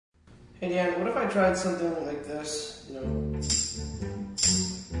Hey Dan, what if I tried something like this? Bit of a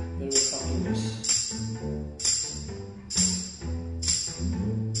funkiness.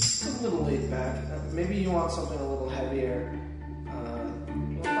 It's a little laid back. Maybe you want something a little heavier. Well,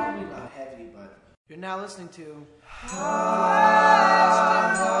 probably not heavy, but you're now listening to.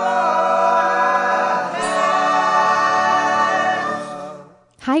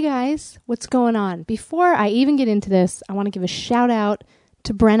 Hi guys, what's going on? Before I even get into this, I want to give a shout out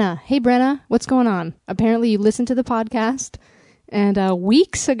to Brenna. Hey Brenna, what's going on? Apparently you listened to the podcast and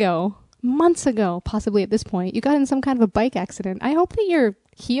weeks ago, months ago, possibly at this point, you got in some kind of a bike accident. I hope that you're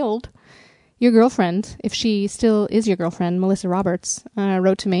healed. Your girlfriend, if she still is your girlfriend, Melissa Roberts,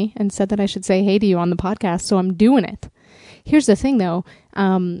 wrote to me and said that I should say hey to you on the podcast, so I'm doing it. Here's the thing though,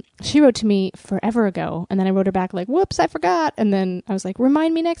 she wrote to me forever ago, and then I wrote her back like, whoops, I forgot, and then I was like,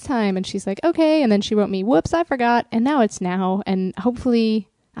 remind me next time, and she's like, okay, and then she wrote me, whoops, I forgot, and now it's now, and hopefully,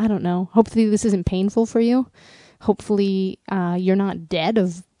 I don't know, hopefully this isn't painful for you. Hopefully you're not dead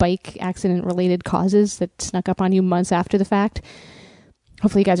of bike accident related causes that snuck up on you months after the fact.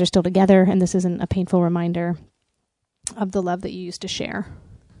 Hopefully you guys are still together, and this isn't a painful reminder of the love that you used to share.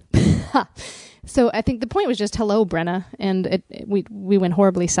 So I think the point was just hello, Brenna, and we went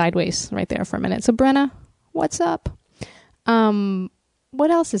horribly sideways right there for a minute. So Brenna, what's up? What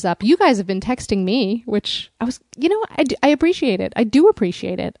else is up? You guys have been texting me, which I appreciate it. I do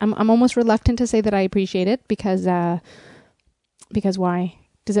appreciate it. I'm almost reluctant to say that I appreciate it because why?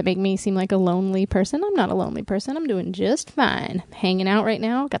 Does it make me seem like a lonely person? I'm not a lonely person. I'm doing just fine. Hanging out right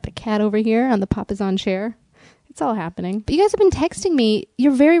now. Got the cat over here on the Papazon chair. It's all happening. But you guys have been texting me.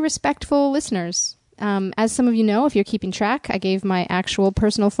 You're very respectful listeners. As some of you know, if you're keeping track, I gave my actual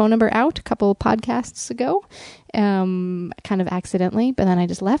personal phone number out a couple podcasts ago, kind of accidentally, but then I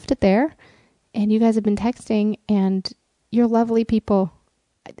just left it there. And you guys have been texting, and you're lovely people.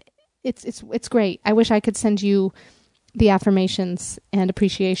 It's great. I wish I could send you the affirmations and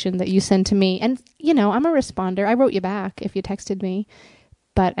appreciation that you send to me. And, I'm a responder. I wrote you back if you texted me.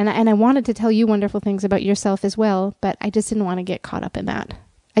 But and I wanted to tell you wonderful things about yourself as well, but I just didn't want to get caught up in that.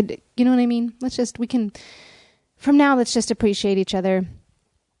 You know what I mean? From now, let's just appreciate each other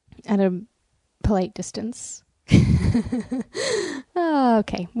at a polite distance.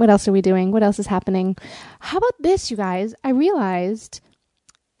 Okay, what else are we doing? What else is happening? How about this, you guys? I realized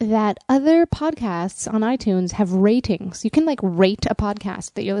that other podcasts on iTunes have ratings. You can rate a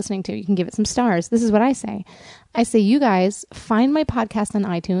podcast that you're listening to. You can give it some stars. This is what I say. I say, you guys find my podcast on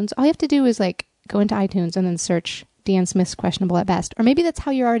iTunes. All you have to do is go into iTunes and then search Dan Smith's Questionable at Best. Or maybe that's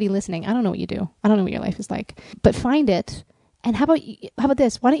how you're already listening. I don't know what you do. I don't know what your life is like. But find it. And how about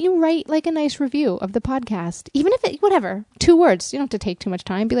this? Why don't you write a nice review of the podcast? Even if whatever, 2 words. You don't have to take too much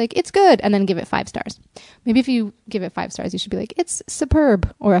time. Be like, it's good. And then give it 5 stars. Maybe if you give it 5 stars, you should be like, it's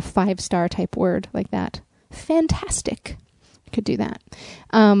superb. Or a 5-star type word like that. Fantastic. You could do that.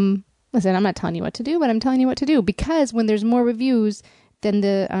 Listen, I'm not telling you what to do, but I'm telling you what to do. Because when there's more reviews, then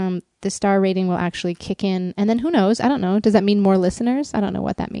the star rating will actually kick in. And then who knows? I don't know. Does that mean more listeners? I don't know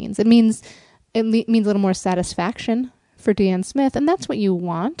what that means. It means a little more satisfaction for Dan Smith, and that's what you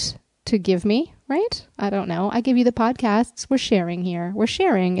want to give me, right? I don't know. I give you the podcasts. We're sharing here. We're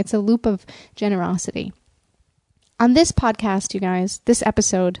sharing. It's a loop of generosity. On this podcast, you guys, this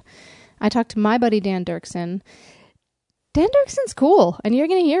episode, I talked to my buddy Dan Dirksen. Dan Dirksen's cool, and you're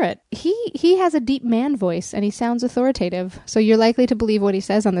going to hear it. He has a deep man voice, and he sounds authoritative, so you're likely to believe what he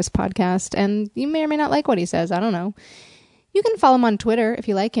says on this podcast, and you may or may not like what he says. I don't know. You can follow him on Twitter if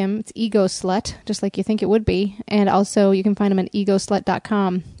you like him. It's Ego Slut, just like you think it would be. And also, you can find him at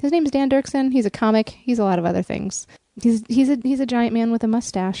egoslut.com. His name is Dan Dirksen. He's a comic. He's a lot of other things. He's a giant man with a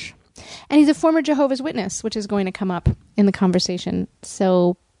mustache. And he's a former Jehovah's Witness, which is going to come up in the conversation.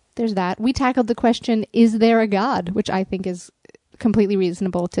 So there's that. We tackled the question, is there a God? Which I think is completely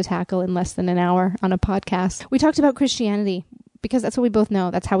reasonable to tackle in less than an hour on a podcast. We talked about Christianity, because that's what we both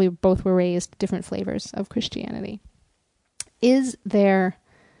know. That's how we both were raised, different flavors of Christianity. Is there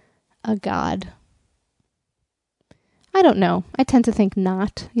a God? I don't know. I tend to think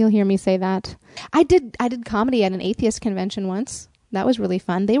not. You'll hear me say that. I did comedy at an atheist convention once. That was really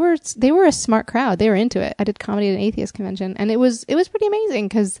fun. They were a smart crowd. They were into it. I did comedy at an atheist convention, and it was pretty amazing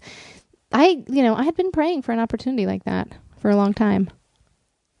because I had been praying for an opportunity like that for a long time.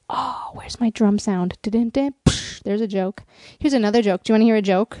 Oh, where's my drum sound? There's a joke. Here's another joke. Do you want to hear a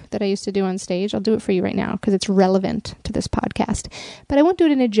joke that I used to do on stage? I'll do it for you right now because it's relevant to this podcast. But I won't do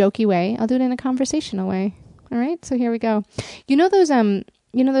it in a jokey way. I'll do it in a conversational way. All right? So here we go. You know those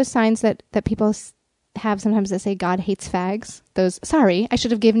signs that people have sometimes that say God hates fags? Sorry, I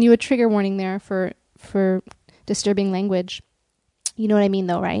should have given you a trigger warning there for disturbing language. You know what I mean,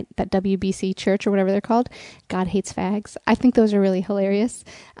 though, right? That WBC church or whatever they're called. God hates fags. I think those are really hilarious.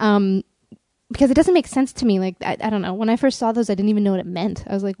 Because it doesn't make sense to me. Like, I don't know. When I first saw those, I didn't even know what it meant.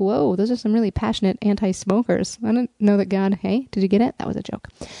 I was like, whoa, those are some really passionate anti-smokers. I didn't know that God, hey, did you get it? That was a joke.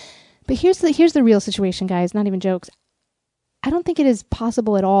 But here's the real situation, guys. Not even jokes. I don't think it is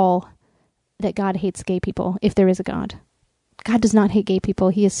possible at all that God hates gay people, if there is a God. God does not hate gay people.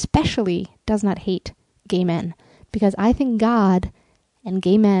 He especially does not hate gay men. Because I think God and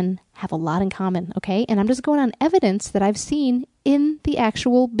gay men have a lot in common, okay? And I'm just going on evidence that I've seen in the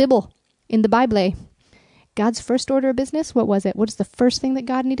actual Bible. In the Bible, God's first order of business, what was it? What is the first thing that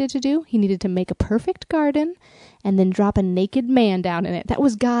God needed to do? He needed to make a perfect garden and then drop a naked man down in it. That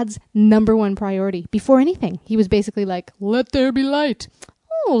was God's number one priority. Before anything, he was basically like, let there be light.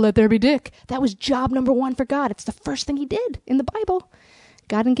 Oh, let there be dick. That was job number one for God. It's the first thing he did in the Bible.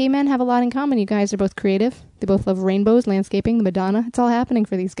 God and gay men have a lot in common. You guys are both creative. They both love rainbows, landscaping, the Madonna. It's all happening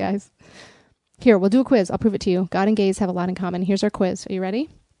for these guys. Here, we'll do a quiz. I'll prove it to you. God and gays have a lot in common. Here's our quiz. Are you ready?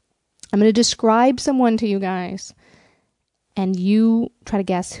 I'm going to describe someone to you guys, and you try to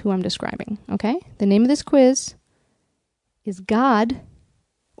guess who I'm describing, okay? The name of this quiz is God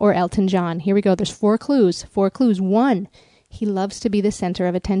or Elton John. Here we go. There's 4 clues. 4 clues. 1, he loves to be the center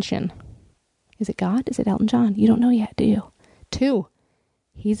of attention. Is it God? Is it Elton John? You don't know yet, do you? 2,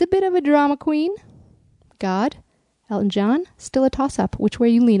 he's a bit of a drama queen. God, Elton John, still a toss-up. Which way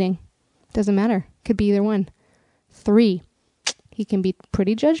are you leaning? Doesn't matter. Could be either one. 3, he can be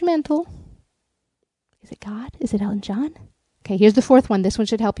pretty judgmental. Is it God? Is it Elton John? Okay, here's the 4th one. This one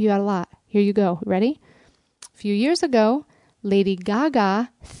should help you out a lot. Here you go. Ready? A few years ago, Lady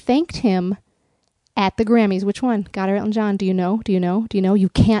Gaga thanked him at the Grammys. Which one? God or Elton John? Do you know? Do you know? Do you know? You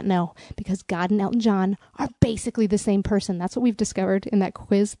can't know because God and Elton John are basically the same person. That's what we've discovered in that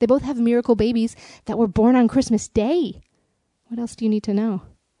quiz. They both have miracle babies that were born on Christmas Day. What else do you need to know?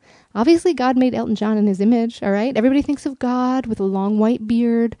 Obviously, God made Elton John in his image, all right? Everybody thinks of God with a long white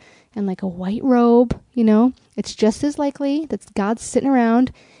beard and like a white robe, you know? It's just as likely that God's sitting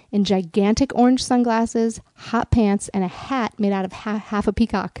around in gigantic orange sunglasses, hot pants, and a hat made out of half a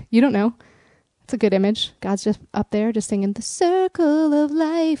peacock. You don't know. It's a good image. God's just up there just singing the circle of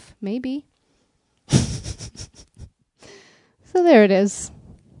life. Maybe. So there it is.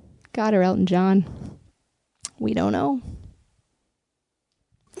 God or Elton John. We don't know.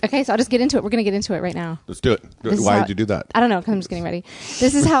 Okay, so I'll just get into it. We're going to get into it right now. Let's do it. Why did you do that? I don't know, because I'm just getting ready.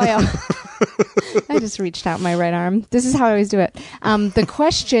 This is how I just reached out my right arm. This is how I always do it. The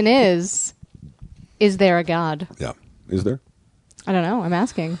question is there a God? Yeah. Is there? I don't know. I'm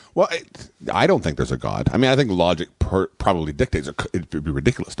asking. Well, I don't think there's a God. I mean, I think logic probably dictates it'd be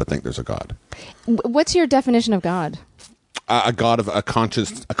ridiculous to think there's a God. What's your definition of God? A God of a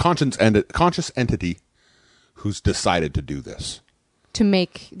conscious entity who's decided to do this. To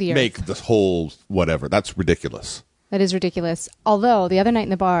make the earth. Make this whole whatever. That's ridiculous. That is ridiculous. Although, the other night in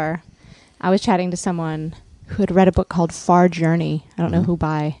the bar, I was chatting to someone who had read a book called Far Journey. I don't know who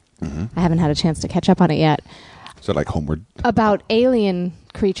by. I haven't had a chance to catch up on it yet. Is that like Homeward? About alien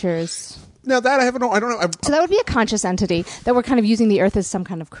creatures. Now that I don't know. So that would be a conscious entity that we're kind of using the earth as some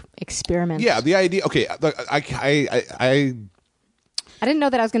kind of experiment. Yeah, the idea. Okay, I didn't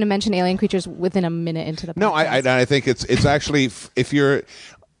know that I was going to mention alien creatures within a minute into the podcast. No, I think it's actually, if you're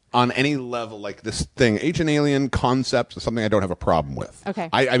on any level like this thing, Ancient Alien concept is something I don't have a problem with. Okay.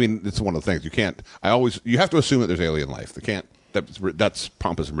 I mean, it's one of the things you can't, you have to assume that there's alien life. That's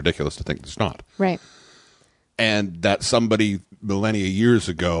pompous and ridiculous to think there's not. Right. And that somebody millennia years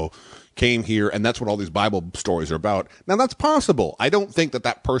ago came here, and that's what all these Bible stories are about. Now, that's possible. I don't think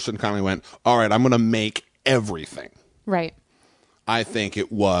that person kind of went, all right, I'm going to make everything. Right. I think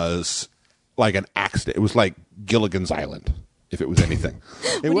it was like an accident. It was like Gilligan's Island, if it was anything.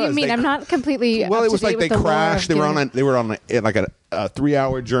 What do you mean? I'm not completely. Well, it was like they crashed. They were on a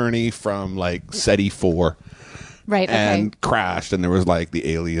 3-hour journey from like SETI 4. Right. And crashed, and there was like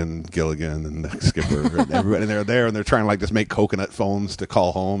the alien Gilligan and the skipper and everybody, and they're there, and they're trying to like just make coconut phones to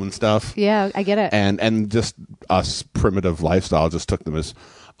call home and stuff. Yeah, I get it. And just us primitive lifestyle just took them as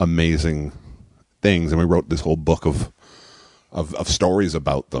amazing things, and we wrote this whole book of stories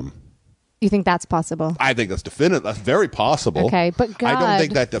about them. You think that's possible? I think that's definitive. That's very possible. Okay, but God... I don't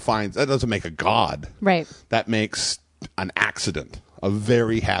think that doesn't make a God. Right. That makes an accident, a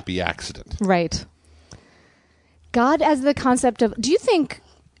very happy accident. Right. God as the concept of... Do you think...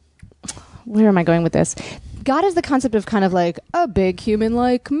 Where am I going with this? God as the concept of kind of like a big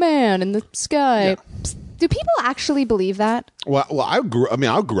human-like man in the sky. Yeah. Do people actually believe that? Well, I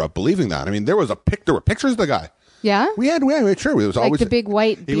grew up believing that. I mean, there were pictures of the guy. Yeah? We had sure. It was Like always the big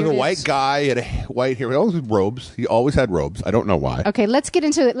white He was a bearded- white guy. He had a white hair. He always had robes. He always had robes. I don't know why. Okay, let's get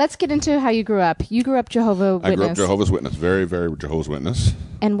into how you grew up. You grew up Jehovah Witness. I grew up Jehovah's Witness. Very, very Jehovah's Witness.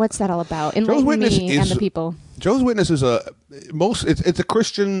 And what's that all about? Enlighten Witness me and is- the people. Jehovah's Witness is it's a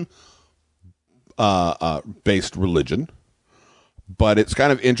Christian based religion, but it's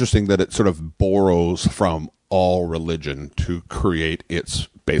kind of interesting that it sort of borrows from all religion to create its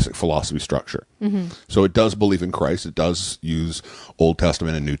basic philosophy structure. Mm-hmm. So it does believe in Christ. It does use Old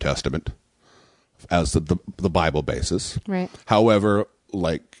Testament and New Testament as the Bible basis. Right. However,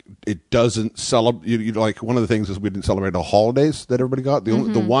 like it doesn't celebrate. Like one of the things is we didn't celebrate the holidays that everybody got. The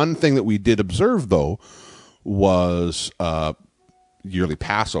one thing that we did observe though was yearly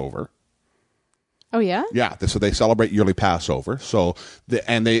Passover. Oh, yeah? Yeah, so they celebrate yearly Passover. So,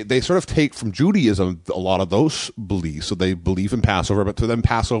 they sort of take from Judaism a lot of those beliefs. So they believe in Passover, but to them,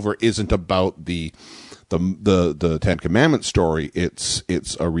 Passover isn't about the Ten Commandments story. It's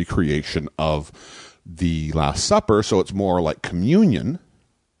a recreation of the Last Supper. So it's more like communion.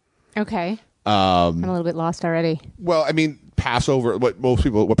 Okay. I'm a little bit lost already. Well, I mean, Passover.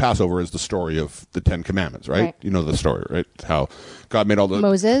 What Passover is the story of the Ten Commandments, right? You know the story, right? How God made all the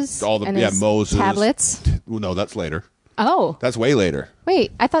Moses and his Moses tablets. No, that's later. Oh, That's way later.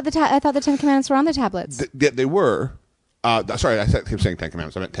 wait! I thought the Ten Commandments were on the tablets. They were. Sorry, I keep saying 10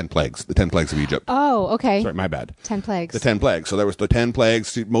 Commandments. I meant 10 plagues. The 10 plagues of Egypt. Oh, okay. Sorry, my bad. 10 plagues. The 10 plagues. So there was the 10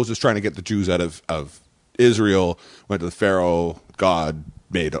 plagues. Moses trying to get the Jews out of Israel. Went to the Pharaoh. God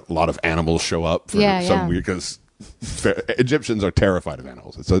made a lot of animals show up for some weird because Egyptians are terrified of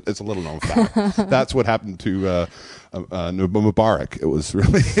animals. It's a little known fact. That's what happened to Mubarak. It was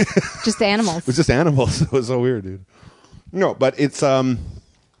really Just animals. it was just animals. It was so weird, dude. No, but it's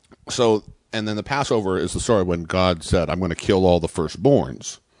so. And then the Passover is the story when God said, I'm going to kill all the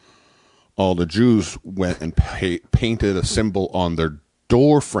firstborns. All the Jews went and painted a symbol on their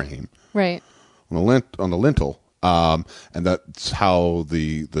door frame, Right. on the lintel, and that's how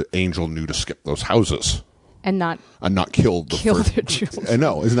the angel knew to skip those houses And not kill the kill first. their children. I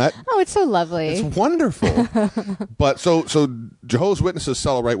know, isn't that? Oh, it's so lovely. It's wonderful. But so Jehovah's Witnesses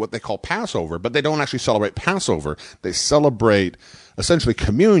celebrate what they call Passover, but they don't actually celebrate Passover. They celebrate essentially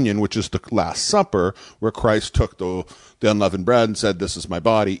communion, which is the Last Supper, where Christ took the unleavened bread and said, this is my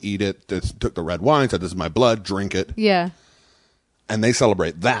body, eat it. Took the red wine, said, this is my blood, drink it. Yeah. And they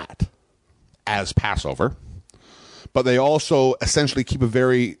celebrate that as Passover. But they also essentially keep a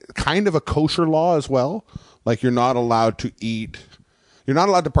very kind of a kosher law as well. Like you're not allowed to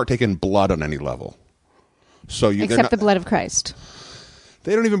partake in blood on any level. So Except the blood of Christ.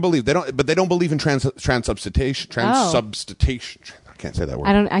 They don't even believe. They don't believe in transubstantiation. Transubstantiation. I can't say that word.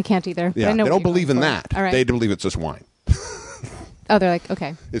 I can't either. Yeah, I know they what don't you're believe in going that. for. All right. They believe it's just wine. Oh, they're like,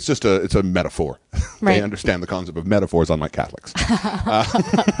 okay. It's just a metaphor. Right. They understand the concept of metaphors, unlike Catholics.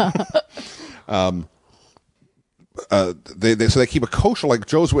 They keep a kosher. Like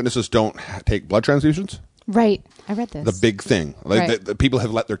Jehovah's Witnesses don't take blood transfusions. Right. I read this. The big thing. Like Right. the people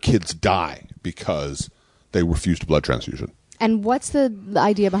have let their kids die because they refused a blood transfusion. And what's the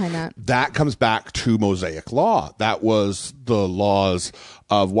idea behind that? That comes back to Mosaic law. That was the laws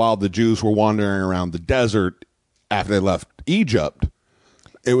of while the Jews were wandering around the desert after they left Egypt.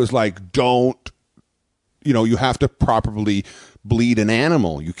 It was like, you have to properly bleed an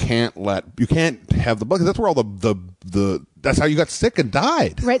animal. You can't have the blood. That's where all that's how you got sick and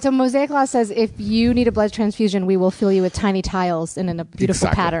died. Right. So Mosaic law says if you need a blood transfusion, we will fill you with tiny tiles in a beautiful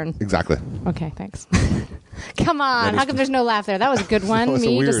pattern. Exactly. Okay, thanks. Come on. How come there's no laugh there? That was a good one. That was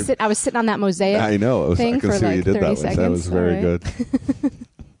so weird. I was sitting on that mosaic. I know. Thing I can for see like you did 30 that seconds. That was very All good.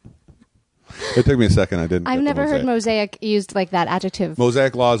 It took me a second. I didn't. I've get the never heard mosaic used like that adjective.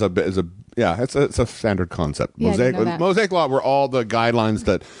 Mosaic law is it's a standard concept. Yeah, I didn't know that. Mosaic law were all the guidelines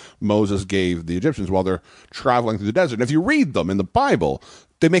that Moses gave the Egyptians while they're traveling through the desert. And if you read them in the Bible,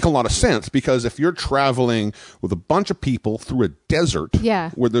 they make a lot of sense because if you're traveling with a bunch of people through a desert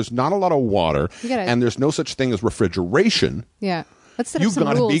where there's not a lot of water and there's no such thing as refrigeration, yeah. Let's set up you've some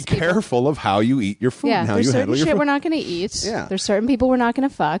got to rules, be careful of how you eat your food and how there's you certain handle your shit food. we're not going to eat. Yeah. There's certain people we're not going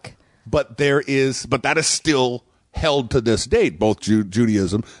to fuck. But that is still held to this date. Both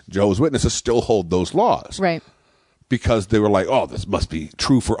Judaism, Jehovah's Witnesses still hold those laws. Right. Because they were like, oh, this must be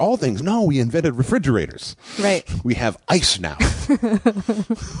true for all things. No, we invented refrigerators. Right. We have ice now.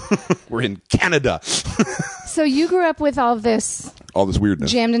 We're in Canada. So you grew up with all this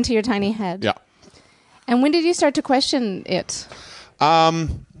weirdness jammed into your tiny head. Yeah. And when did you start to question it? I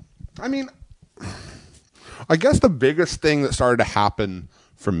mean, I guess the biggest thing that started to happen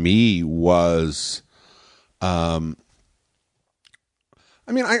for me was, I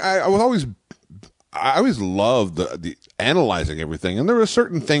was always, I always loved the analyzing everything, and there were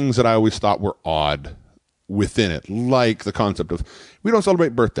certain things that I always thought were odd within it, like the concept of we don't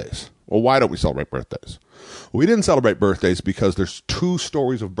celebrate birthdays. Well, why don't we celebrate birthdays? Well, we didn't celebrate birthdays because there's 2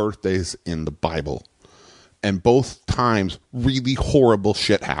 stories of birthdays in the Bible, and both times really horrible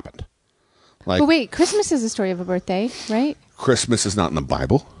shit happened. Like, But wait, Christmas is a story of a birthday, right? Christmas is not in the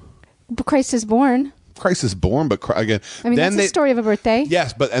Bible. But Christ is born. Christ is born, but again, I mean, then that's a story of a birthday.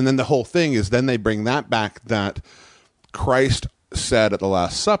 Yes, and then the whole thing is then they bring that back that Christ said at the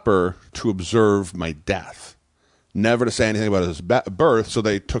Last Supper to observe my death, never to say anything about his birth. So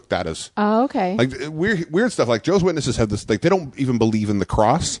they took that as Oh, okay. like weird stuff. Like Jehovah's Witnesses have this, like they don't even believe in the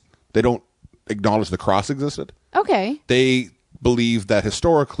cross. They don't acknowledge the cross existed. Okay. They believe that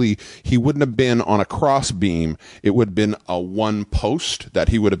historically he wouldn't have been on a cross beam. It would have been a one post that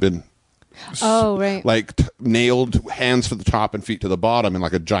he would have been. Oh, right. Like nailed hands to the top and feet to the bottom in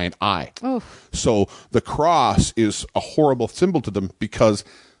like a giant eye. Oh. So the cross is a horrible symbol to them because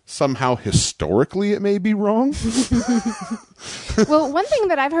somehow historically it may be wrong. Well, one thing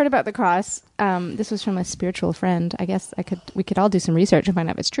that I've heard about the cross, this was from a spiritual friend. I guess we could all do some research and find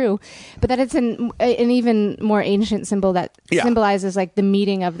out if it's true. But that it's an even more ancient symbol that symbolizes like the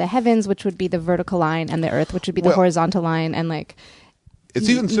meeting of the heavens, which would be the vertical line, and the earth, which would be the horizontal line, and like it's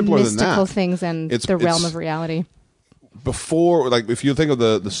even simpler than that. Mystical things and the realm of reality. Before, like, if you think of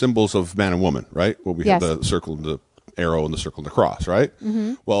the symbols of man and woman, right? Well, we have the circle and the arrow and the circle and the cross, right?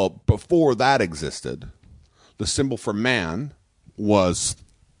 Mm-hmm. Well, before that existed, the symbol for man was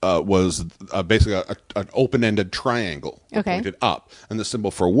basically an open-ended triangle that pointed up, and the symbol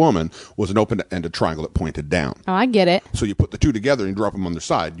for woman was an open-ended triangle that pointed down. Oh, I get it. So you put the 2 together and you drop them on their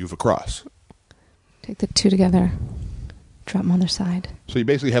side, you have a cross. Take the 2 together. Drop them on their side. So you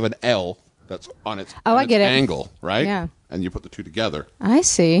basically have an L that's on its, I get it. angle, right? Yeah. And you put the 2 together. I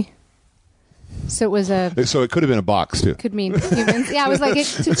see. So it was So it could have been a box too. Could mean humans. Yeah, I was like,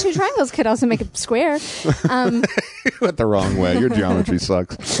 2 triangles could also make a square. You went the wrong way. Your geometry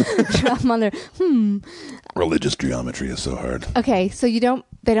sucks. Drop them on there. Religious geometry is so hard. Okay, so they don't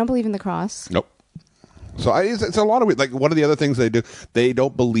believe in the cross. Nope. So it's a lot of weird. Like one of the other things they do, they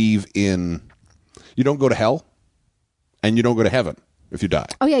don't believe in. You don't go to hell. And you don't go to heaven if you die.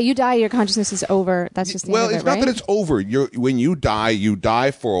 Oh yeah, you die. Your consciousness is over. That's just the end of it, it's not right? that it's over. When you die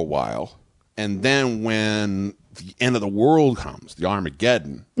for a while, and then when the end of the world comes, the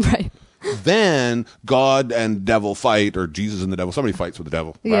Armageddon, right? Then God and devil fight, or Jesus and the devil. Somebody fights with the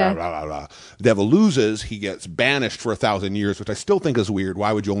devil. Yeah. Blah, blah, blah, blah. The devil loses. He gets banished for 1,000 years, which I still think is weird.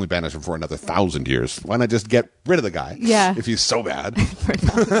 Why would you only banish him for another 1,000 years? Why not just get rid of the guy? Yeah. If he's so bad. For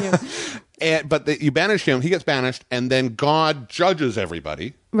 1,000 years. But you banish him. He gets banished, and then God judges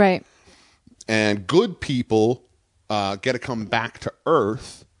everybody. Right. And good people get to come back to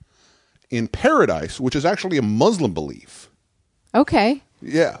Earth in paradise, which is actually a Muslim belief. Okay.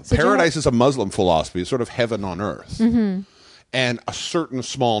 Yeah, so paradise is a Muslim philosophy. It's sort of heaven on earth. Mm-hmm. And a certain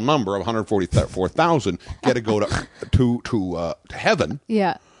small number of 144,000 get to go to heaven.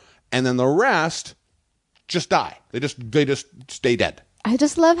 Yeah. And then the rest just die. They just stay dead. I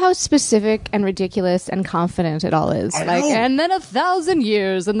just love how specific and ridiculous and confident it all is. And then 1,000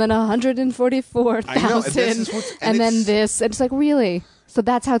 years, and then 144,000, and then this. It's like, really? So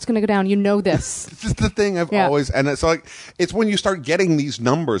that's how it's going to go down. You know this. This is the thing I've always, and it's like, it's when you start getting these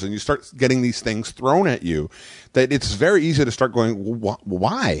numbers and you start getting these things thrown at you that it's very easy to start going,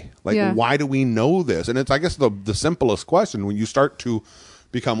 why? Like, why do we know this? And it's, I guess, the simplest question when you start to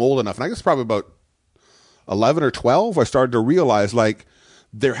become old enough. And I guess probably about 11 or 12, I started to realize, like,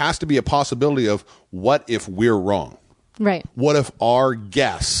 there has to be a possibility of what if we're wrong? Right. What if our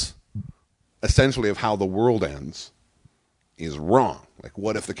guess, essentially, of how the world ends is wrong? Like,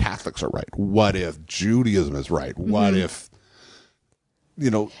 what if the Catholics are right? What if Judaism is right? What if,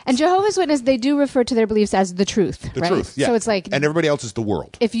 And Jehovah's Witness, they do refer to their beliefs as the truth, the right? truth, yeah. So it's like... And everybody else is the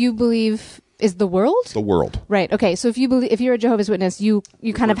world. If you believe... Is the world? The world. Right, okay. So if you're a Jehovah's Witness, you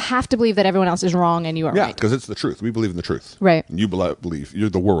kind of have to believe that everyone else is wrong and you are right. Yeah, because it's the truth. We believe in the truth. Right. And you believe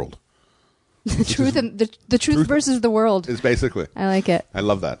you're the world. The truth and the truth versus the world. Is basically. I like it. I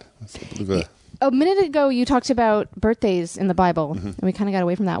love that. A minute ago, you talked about birthdays in the Bible, and we kind of got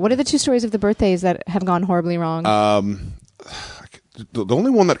away from that. What are the 2 stories of the birthdays that have gone horribly wrong? The only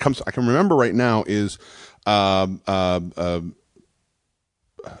one that I can remember right now is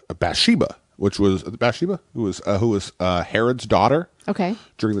Bathsheba, who was Herod's daughter. Okay.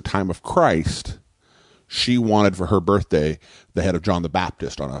 During the time of Christ, she wanted for her birthday the head of John the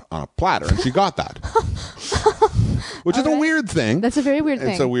Baptist on a platter, and she got that. Which is a weird thing. That's a very weird thing.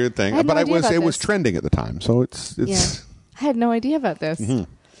 It's a weird thing, but it was trending at the time, so it's. Yeah. I had no idea about this.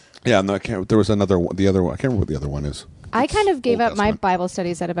 Mm-hmm. Yeah, no, I can't. There was another one. The other one. I can't remember what the other one is. I kind of gave Old up my Testament. Bible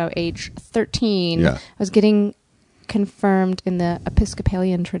studies at about age 13. Yeah. I was getting confirmed in the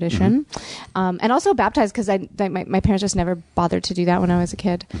Episcopalian tradition, and also baptized because my parents just never bothered to do that when I was a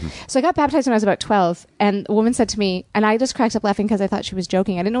kid. So I got baptized when I was about 12, and a woman said to me, and I just cracked up laughing because I thought she was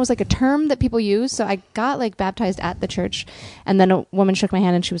joking. I didn't know it was like a term that people use, so I got like baptized at the church, and then a woman shook my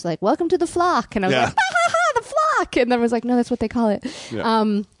hand and she was like, "Welcome to the flock," and I was like, "Ha ha ha, the flock!" And then I was like, "No, that's what they call it."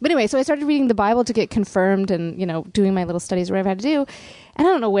 Yeah. But anyway, so I started reading the Bible to get confirmed, and doing my little studies, whatever I had to do, and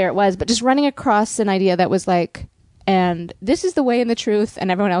I don't know where it was, but just running across an idea that was like, and this is the way and the truth,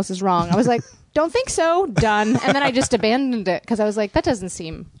 and everyone else is wrong. I was like, don't think so, done. And then I just abandoned it because I was like, that doesn't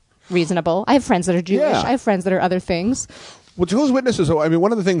seem reasonable. I have friends that are Jewish. Yeah. I have friends that are other things. Well, Jehovah's Witnesses, I mean,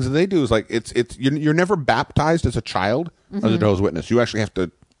 one of the things that they do is like you're never baptized as a child as a Jehovah's Witness. You actually have to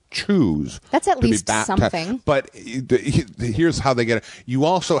choose. That's at to be least baptized. something. But here's how they get it. You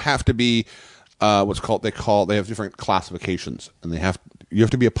also have to be what's called they have different classifications, and you have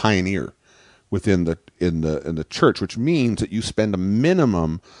to be a pioneer within in the church, which means that you spend a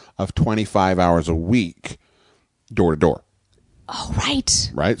minimum of 25 hours a week door to door. Oh,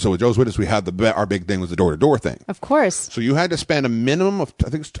 right. Right. So with Jehovah's Witness, we had our big thing was the door to door thing. Of course. So you had to spend a minimum of, I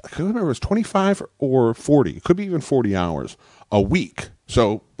can't remember, it was 25 or 40. It could be even 40 hours a week.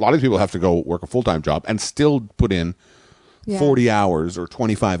 So a lot of people have to go work a full-time job and still put in 40 hours or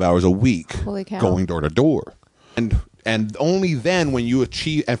 25 hours a week Holy cow. going door to door. And only then when you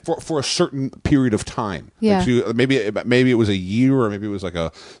achieve, and for a certain period of time. Yeah. Like, so maybe it was a year, or maybe it was like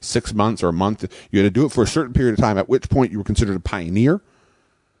a 6 months or a month. You had to do it for a certain period of time, at which point you were considered a pioneer.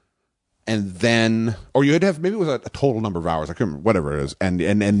 And then, or you had to have, maybe it was a total number of hours, I can't remember, whatever it is.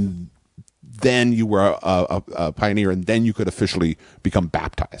 And then you were a pioneer, and then you could officially become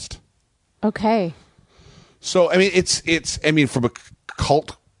baptized. Okay. So, I mean, from a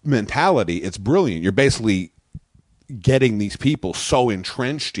cult mentality, it's brilliant. You're basically getting these people so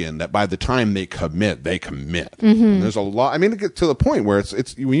entrenched in that by the time they commit. And there's a lot. I mean, it gets to the point where it's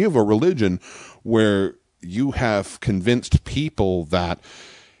when you have a religion where you have convinced people that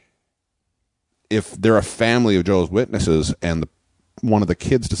if they're a family of Jehovah's Witnesses and one of the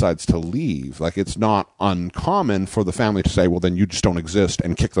kids decides to leave, like, it's not uncommon for the family to say, well, then you just don't exist,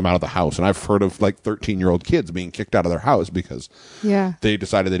 and kick them out of the house. And I've heard of like 13-year-old kids being kicked out of their house because they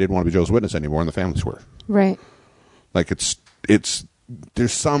decided they didn't want to be Jehovah's Witness anymore, and the families were. Right. Like,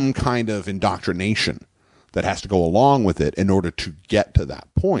 there's some kind of indoctrination that has to go along with it in order to get to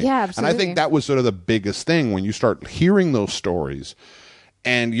that point. Yeah, absolutely. And I think that was sort of the biggest thing when you start hearing those stories,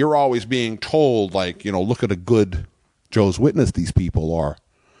 and you're always being told, like, look at a good Jehovah's Witness these people are.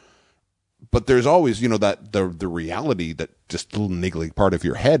 But there's always, that the reality, that just little niggly part of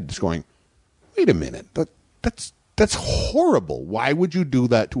your head is going, wait a minute, that's horrible. Why would you do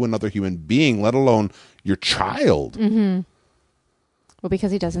that to another human being, let alone your child? Mm-hmm. Well,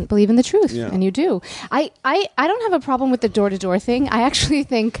 because he doesn't believe in the truth, and you do. I don't have a problem with the door-to-door thing. I actually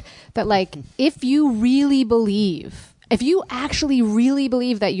think that, like, if you actually really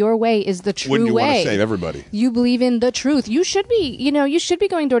believe that your way is the true way, wouldn't you want to save everybody? You believe in the truth. You should be, you should be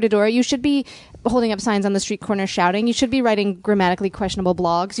going door to door. You should be holding up signs on the street corner shouting. You should be writing grammatically questionable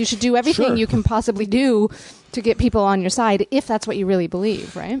blogs. You should do everything you can possibly do to get people on your side, if that's what you really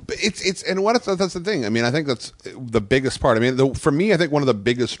believe, right? But that's the thing. I mean, I think that's the biggest part. I mean, for me, I think one of the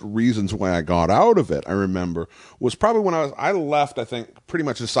biggest reasons why I got out of it, I remember, was probably when I left. I think pretty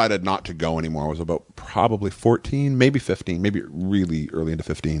much decided not to go anymore. I was about probably 14, maybe 15, maybe really early into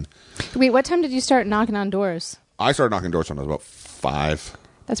 15. Wait, what time did you start knocking on doors? I started knocking doors when I was about 5.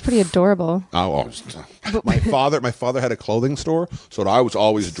 That's pretty adorable. My father had a clothing store, so I was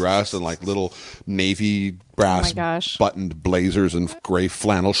always dressed in like little navy brass buttoned blazers and gray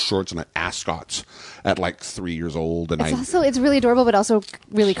flannel shorts and ascots at like 3 years old. And it's really adorable, but also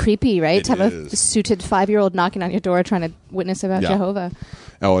really creepy, right? To have is. a suited 5-year-old knocking on your door trying to witness about Jehovah.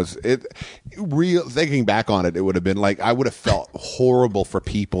 Oh, thinking back on it, it would have been like, I would have felt horrible for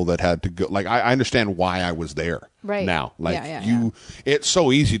people that had to go. Like, I understand why I was there right now. Like, it's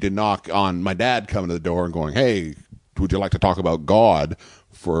so easy to knock on my dad coming to the door and going, hey, would you like to talk about God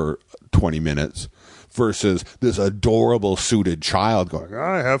for 20 minutes? Versus this adorable suited child going,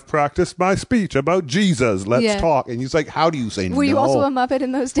 I have practiced my speech about Jesus. Let's talk. And he's like, how do you say no? Were you also a Muppet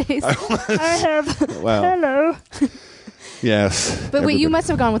in those days? I have. Hello. Yes. But wait, you must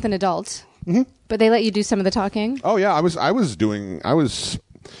have gone with an adult. Mm-hmm. But they let you do some of the talking? Oh yeah, I was one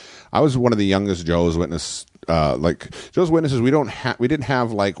of the youngest Jehovah's Witness. Like Jehovah's Witnesses, we didn't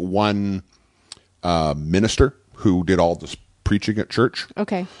have like one minister who did all this preaching at church.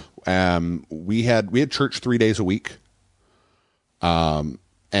 Okay. We had church 3 days a week.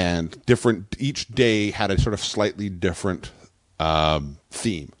 and each day had a sort of slightly different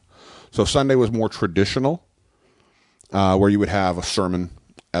theme. So Sunday was more traditional, where you would have a sermon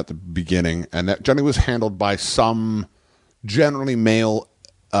at the beginning, and that generally was handled by some generally male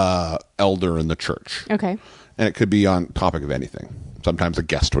elder in the church. Okay. And it could be on topic of anything. Sometimes a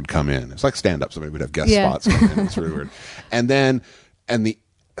guest would come in. It's like stand-up. Somebody would have guest spots come in. It's really weird. And the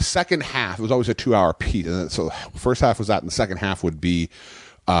second half, it was always a 2-hour piece. So the first half was that, and the second half would be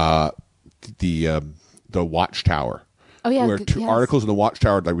the Watchtower. Oh, yeah. Where two articles in the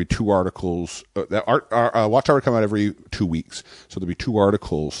Watchtower, there'd be 2 articles. Watchtower would come out every 2 weeks. So there'd be 2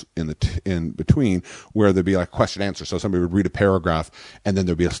 articles in between where there'd be like question answer. So somebody would read a paragraph, and then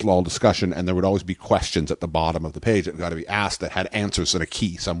there'd be a small discussion, and there would always be questions at the bottom of the page that got to be asked that had answers and a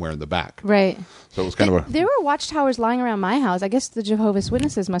key somewhere in the back. Right. So it was kind of There were Watchtowers lying around my house. I guess the Jehovah's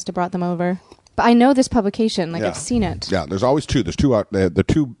Witnesses must have brought them over. But I know this publication. I've seen it. Yeah, there's always 2. There's 2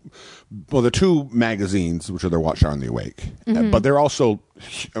 the 2 magazines, which are their Watchtower and the Awake. But they're also,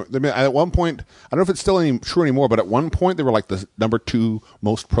 at one point, I don't know if it's still true anymore, but at one point they were like the number 2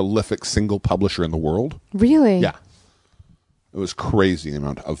 most prolific single publisher in the world. Really? Yeah. It was crazy the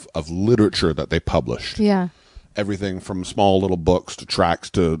amount of literature that they published. Yeah. Everything from small little books to tracts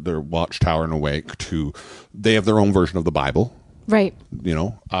to their Watchtower and Awake to they have their own version of the Bible. Right.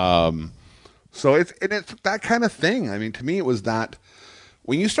 So it's that kind of thing. I mean, to me, it was that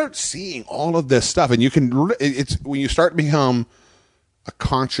when you start seeing all of this stuff, and it's when you start to become a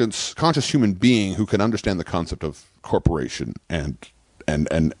conscious human being who can understand the concept of corporation and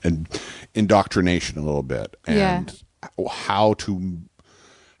indoctrination a little bit, and how to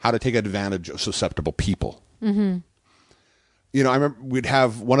take advantage of susceptible people. Mm-hmm. I remember we'd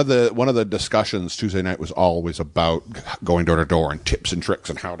have one of the discussions Tuesday night was always about going door to door and tips and tricks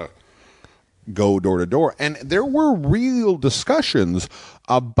and how to go door to door. And there were real discussions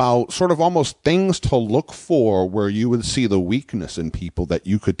about sort of almost things to look for where you would see the weakness in people that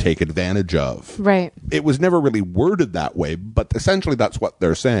you could take advantage of. Right. It was never really worded that way, but essentially that's what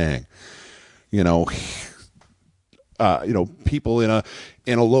they're saying. People in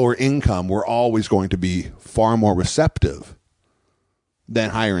a lower income were always going to be far more receptive than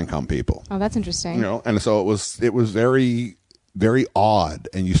higher income people. Oh, that's interesting. And so it was very, very odd,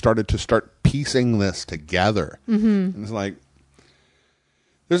 and you started piecing this together. Mm-hmm. And it's like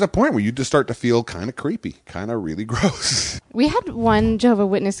there's a point where you just start to feel kind of creepy, kind of really gross. We had one Jehovah's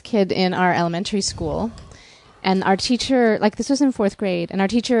Witness kid in our elementary school, and our teacher, this was in 4th grade, and our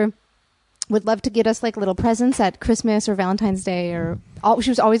teacher would love to get us little presents at Christmas or Valentine's Day, she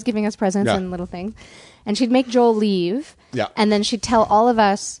was always giving us presents and little things. And she'd make Joel leave, and then she'd tell all of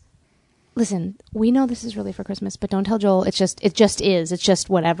us, listen, we know this is really for Christmas, but don't tell Joel. It just is. It's just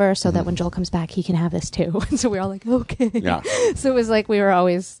whatever, so that when Joel comes back, he can have this too. And so we were all like, okay. Yeah. So it was we were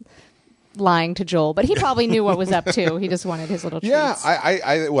always lying to Joel, but he probably knew what was up too. He just wanted his little treats. Yeah,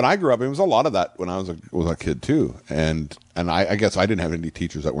 I when I grew up, it was a lot of that when I was a kid too, and I guess I didn't have any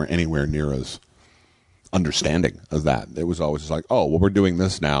teachers that weren't anywhere near as understanding as that. It was always just like, oh, well, we're doing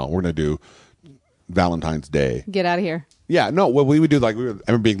this now. We're going to do Valentine's Day. Get out of here. Yeah, no, what we would do, I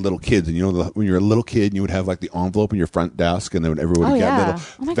remember being little kids, and when you're a little kid, you would have the envelope in your front desk, and then everyone would get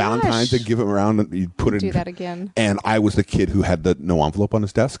little Valentine's and give them around, and you'd put it in. Do that again. And I was the kid who had no envelope on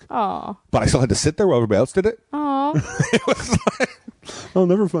his desk. Oh. But I still had to sit there while everybody else did it. Oh. It was I'll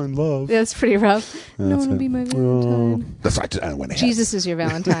never find love. Yeah, it's pretty rough. No one will be my Valentine. That's right. I went ahead. Jesus is your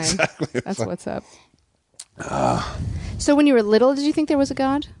Valentine. Exactly. That's what's up. So when you were little, did you think there was a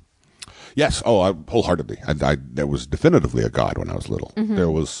God? Yes. Oh, wholeheartedly. There was definitively a God when I was little. Mm-hmm.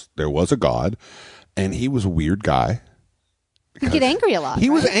 There was a God, and he was a weird guy. He'd get angry a lot. He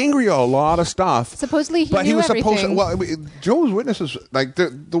was angry at a lot of stuff. Supposedly he knew everything. Jehovah's Witnesses,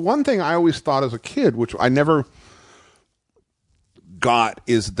 the one thing I always thought as a kid, which I never got,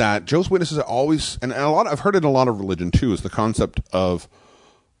 is that Jehovah's Witnesses are always, and I've heard it in a lot of religion too, is the concept of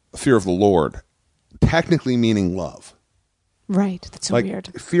fear of the Lord, technically meaning love. Right. That's so weird.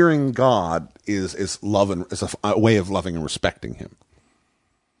 Fearing God is love, and is a way of loving and respecting him.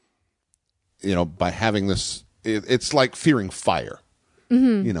 By having this, it's like fearing fire.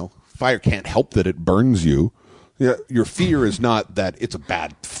 Mm-hmm. Fire can't help that it burns you. Your fear is not that it's a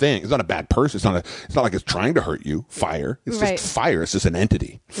bad thing. It's not a bad person. It's not like it's trying to hurt you. Fire. It's just fire. It's just an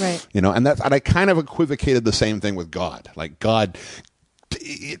entity. Right. And I kind of equivocated the same thing with God. Like God,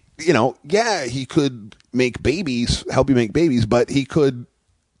 he could make babies, help you make babies, but he could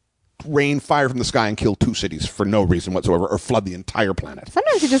rain fire from the sky and kill 2 cities for no reason whatsoever, or flood the entire planet.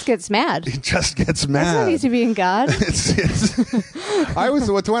 Sometimes he just gets mad. He just gets mad. That's not easy being God. What I always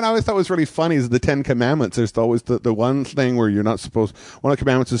thought was really funny is the 10 Commandments. There's always the one thing where you're not supposed. One of the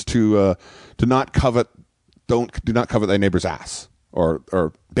commandments is to not covet. Do not covet thy neighbor's ass,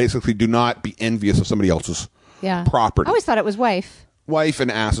 or basically do not be envious of somebody else's property. I always thought it was wife and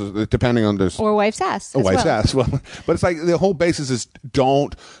ass, depending on this. Or wife's ass. Ass. Well, but it's like the whole basis is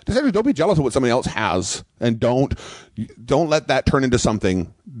don't be jealous of what somebody else has, and don't let that turn into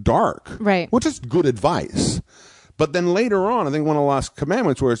something dark. Right. Which is good advice. But then later on, I think one of the last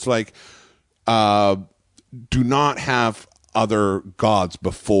commandments where it's like, do not have other gods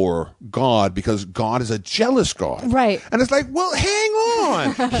before God, because God is a jealous God. Right. And it's like, well, hang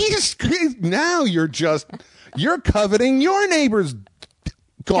on. Now you're coveting your neighbor's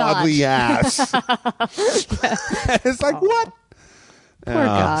godly ass. It's like, what? Poor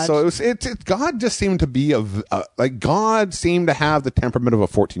God. So God just seemed to be God seemed to have the temperament of a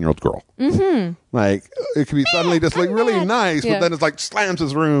 14-year-old girl. Mm-hmm. Like, it could be suddenly just like really nice, but then it's like slams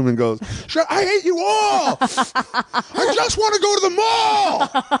his room and goes, I hate you all. I just want to go to the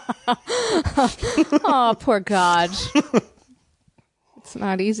mall. Oh, poor God. It's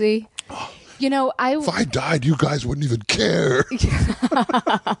not easy. If I died, you guys wouldn't even care.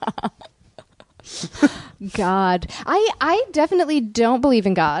 God. I definitely don't believe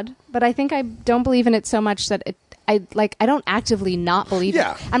in God, but I think I don't believe in it so much that I don't actively not believe it.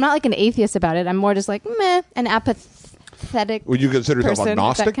 I'm not like an atheist about it. I'm more just like, meh, an apathetic Would you consider yourself person,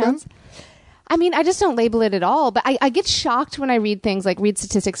 agnostic then? I mean, I just don't label it at all, but I get shocked when I read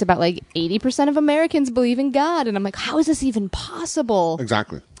statistics about like 80% of Americans believe in God, and I'm like, how is this even possible?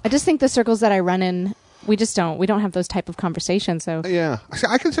 Exactly. I just think the circles that I run in, we don't have those type of conversations. So yeah,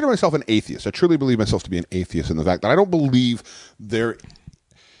 I consider myself an atheist. I truly believe myself to be an atheist in the fact that I don't believe there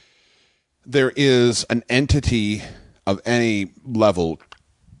is an entity of any level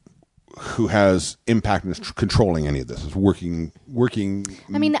who has impact and is controlling any of this, is working.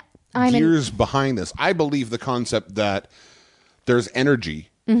 I mean, years behind this. I believe the concept that there's energy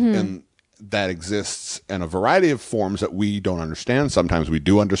and that exists in a variety of forms that we don't understand. Sometimes we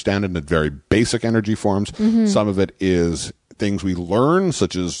do understand it in very basic energy forms. Some of it is things we learn,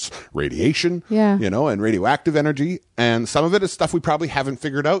 such as radiation, and radioactive energy. And some of it is stuff we probably haven't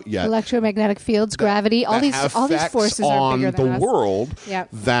figured out yet. Electromagnetic fields, gravity, all these forces are bigger than us. On the world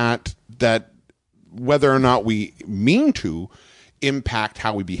that whether or not we mean to impact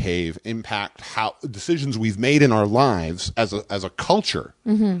how we behave, impact how decisions we've made in our lives as a culture.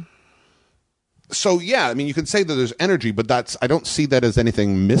 So yeah, I mean, you can say that there's energy, but I don't see that as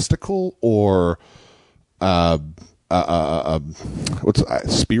anything mystical or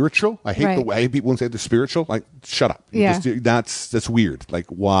spiritual. I hate the way people say they're spiritual. Like, shut up. That's weird. Like,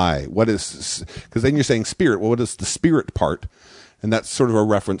 why? What is? Because then you're saying spirit. Well, what is the spirit part? And that's sort of a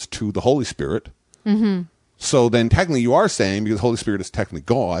reference to the Holy Spirit. So then technically you are saying, because the Holy Spirit is technically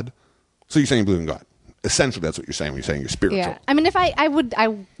God, so you're saying you believe in God. Essentially, that's what you're saying when you're saying you're spiritual. Yeah. I mean, if I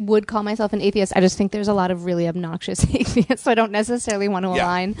would call myself an atheist, I just think there's a lot of really obnoxious atheists, so I don't necessarily want to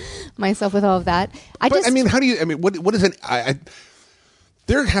align myself with all of that. What is an...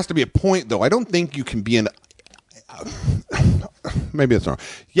 there has to be a point, though. I don't think you can be an... maybe that's wrong.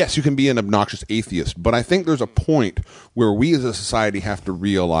 Yes, you can be an obnoxious atheist, but I think there's a point where we as a society have to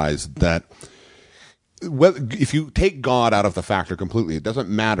realize that if you take God out of the factor completely, it doesn't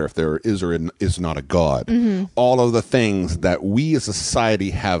matter if there is or is not a God. All of the things that we as a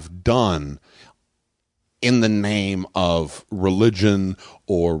society have done in the name of religion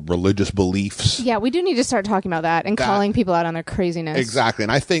or religious beliefs. Yeah, we do need to start talking about that and calling people out on their craziness. Exactly.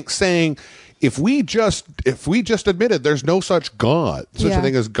 And I think saying, if we just admitted there's no such God, such a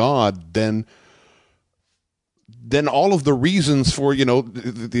thing as God, then all of the reasons for,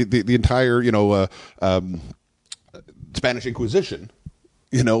 the entire, Spanish Inquisition,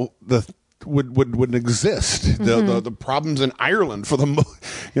 wouldn't exist. The problems in Ireland for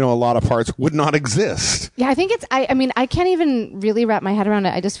a lot of parts would not exist. Yeah, I think I can't even really wrap my head around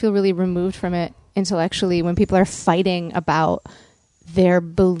it. I just feel really removed from it intellectually when people are fighting about their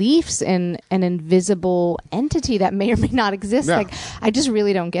beliefs in an invisible entity that may or may not exist. Yeah. Like, I just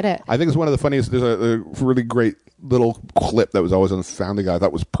really don't get it. I think it's one of the funniest. There's a really great little clip that was always on the Family Guy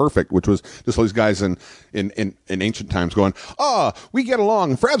that was perfect, which was just all these guys in ancient times going, we get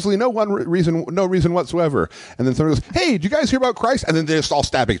along for absolutely no reason whatsoever. And then somebody goes, hey, did you guys hear about Christ? And then they just all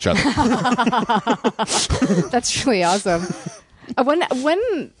stab each other. That's really awesome.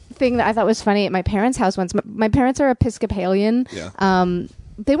 One thing that I thought was funny at my parents' house once, my parents are Episcopalian,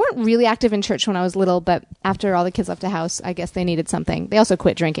 they weren't really active in church when I was little, but after all the kids left the house, I guess they needed something. They also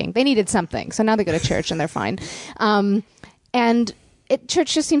quit drinking. They needed something. So now they go to church and they're fine. And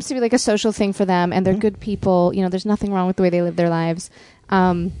church just seems to be like a social thing for them, and they're good people. You know, there's nothing wrong with the way they live their lives.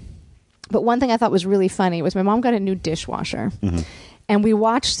 But one thing I thought was really funny was my mom got a new dishwasher. And we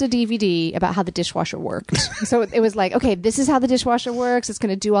watched the DVD about how the dishwasher worked. So it was like, okay, this is how the dishwasher works. It's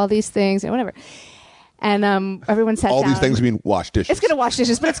going to do all these things and whatever. And everyone sat down. All these things mean wash dishes. It's going to wash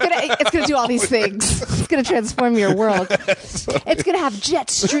dishes, but it's going to do all these things. It's going to transform your world. It's going to have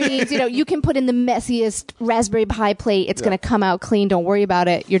jet streams. You know, you can put in the messiest Raspberry Pi plate. It's going to come out clean. Don't worry about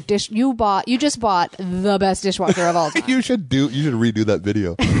it. You just bought the best dishwasher of all time. You should redo that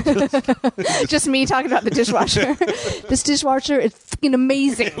video. Just me talking about the dishwasher. This dishwasher is fucking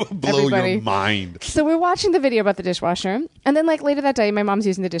amazing. It will blow your mind. So we're watching the video about the dishwasher, and then like later that day, my mom's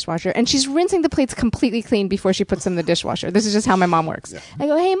using the dishwasher, and she's rinsing the plates completely clean before she puts them in the dishwasher. This is just how my mom works. Yeah. I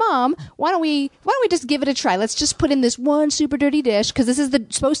go, hey mom, why don't we just give it a try? Let's just put in this one super dirty dish, because this is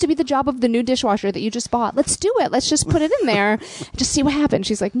supposed to be the job of the new dishwasher that you just bought. Let's do it. Let's just put it in there. Just see what happens.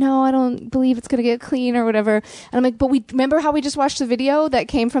 She's like, no, I don't believe it's gonna get clean or whatever. And I'm like, but we remember how we just watched the video that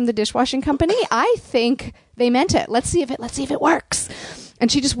came from the dishwashing company? I think they meant it. Let's see if it works. And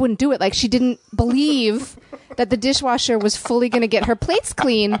she just wouldn't do it. Like, she didn't believe that the dishwasher was fully going to get her plates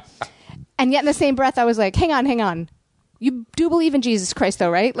clean. And yet in the same breath, I was like, hang on. You do believe in Jesus Christ, though,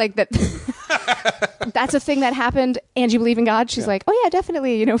 right? Like that. That's a thing that happened, and you believe in God? She's like, oh yeah,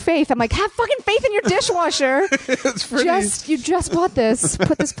 definitely. You know, faith. I'm like, have fucking faith in your dishwasher. You just bought this.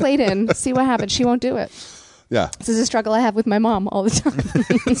 Put this plate in. See what happens. She won't do it. Yeah. This is a struggle I have with my mom all the time.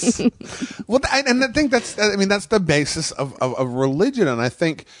 Well, and I think that's the basis of religion. And I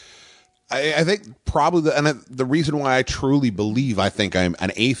think probably the reason why I truly believe I think I'm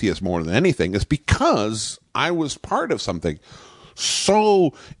an atheist more than anything is because I was part of something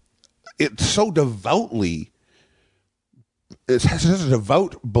so devoutly. It has such a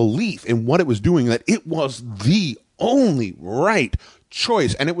devout belief in what it was doing that it was the only right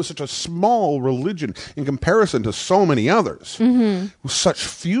choice, and it was such a small religion in comparison to so many others, with such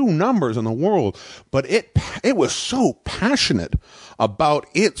few numbers in the world, but it was so passionate about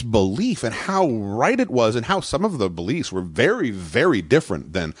its belief and how right it was, and how some of the beliefs were very, very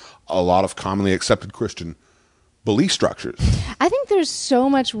different than a lot of commonly accepted Christian belief structures. I think there's so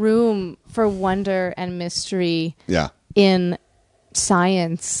much room for wonder and mystery in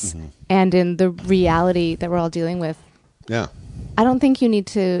science and in the reality that we're all dealing with. Yeah. I don't think you need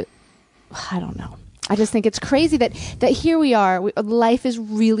to, I don't know. I just think it's crazy that here we are. Life is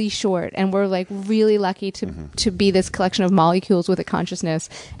really short, and we're like really lucky to be this collection of molecules with a consciousness.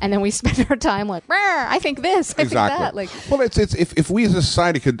 And then we spend our time like, I think this, I think that. Like, well, it's if we as a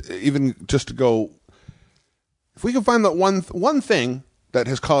society could even just go, if we could find that one thing that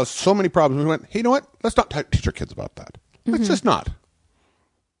has caused so many problems, we went, hey, you know what? Let's not teach our kids about that. Let's just not.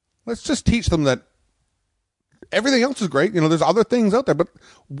 Let's just teach them that everything else is great. You know, there's other things out there, but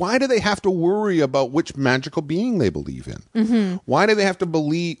why do they have to worry about which magical being they believe in? Why do they have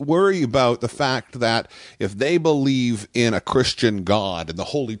to worry about the fact that if they believe in a Christian God and the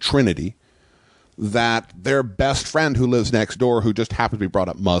Holy Trinity, that their best friend who lives next door, who just happens to be brought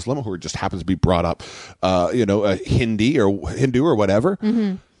up Muslim, who just happens to be brought up, a Hindu or whatever,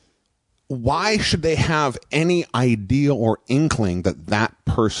 why should they have any idea or inkling that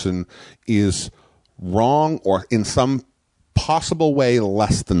person is wrong or in some possible way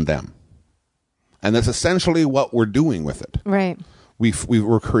less than them? And that's essentially what we're doing with it. Right.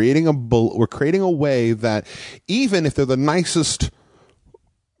 We're creating a way that even if they're the nicest,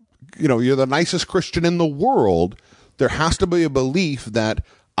 you're the nicest Christian in the world, there has to be a belief that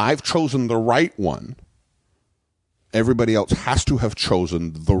I've chosen the right one. Everybody else has to have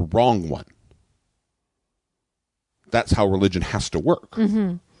chosen the wrong one. That's how religion has to work.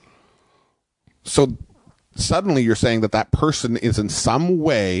 So suddenly you're saying that person is in some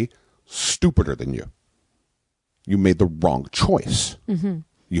way stupider than you. You made the wrong choice.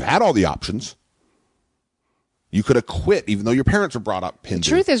 You had all the options. You could have quit, even though your parents were brought up Hindu. The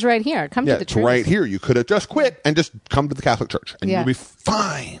truth is right here. Come to the truth. It's right here. You could have just quit and just come to the Catholic Church, and you'll be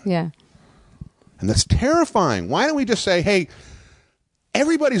fine. Yeah. And that's terrifying. Why don't we just say, hey,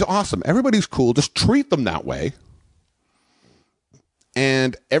 everybody's awesome. Everybody's cool. Just treat them that way.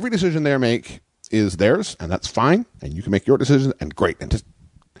 And every decision they make is theirs, and that's fine. And you can make your decisions, and great. And just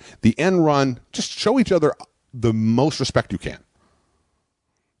the end run, just show each other the most respect you can.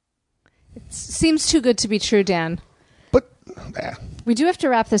 It seems too good to be true, Dan. But we do have to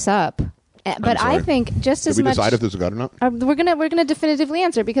wrap this up. But I think just as much. Did we decide if there's a God or not? We're gonna definitively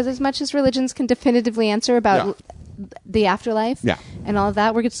answer, because as much as religions can definitively answer about the afterlife Yeah. and all of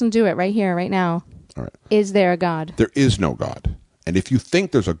that, we're just going to do it right here, right now. All right. Is there a God? There is no God. And if you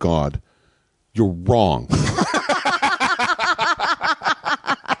think there's a God, you're wrong.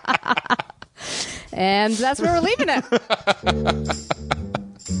 And that's where we're leaving it.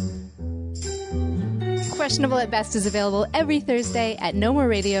 Questionable at Best is available every Thursday at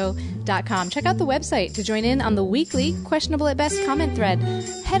nomoreradio.com. Check out the website to join in on the weekly Questionable at Best comment thread.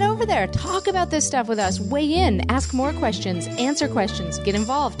 Head over there. Talk about this stuff with us. Weigh in. Ask more questions. Answer questions. Get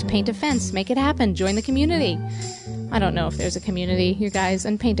involved. Paint a fence. Make it happen. Join the community. I don't know if there's a community, you guys,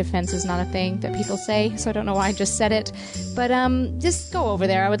 and paint a fence is not a thing that people say, so I don't know why I just said it. But just go over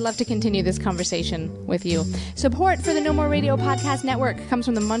there. I would love to continue this conversation with you. Support for the No More Radio Podcast Network comes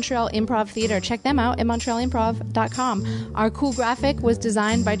from the Montreal Improv Theater. Check them out at montrealimprov.com. Our cool graphic was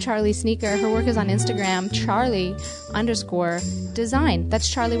designed by Charlie Sneaker. Her work is on Instagram, Charlie_design. That's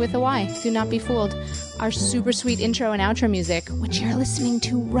Charlie with a Y. Do not be fooled. Our super sweet intro and outro music, which you're listening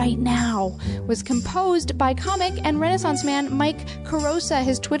to right now, was composed by comic and Renaissance man Mike Carosa.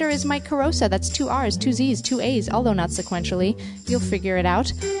 His Twitter is Mike Carosa. That's 2 R's, 2 Z's, 2 A's, although not sequentially. You'll figure it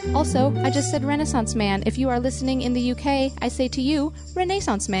out. Also, I just said Renaissance man. If you are listening in the UK, I say to you,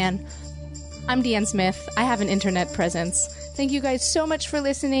 Renaissance man. I'm Deanne Smith. I have an internet presence. Thank you guys so much for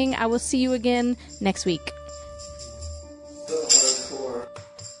listening. I will see you again next week.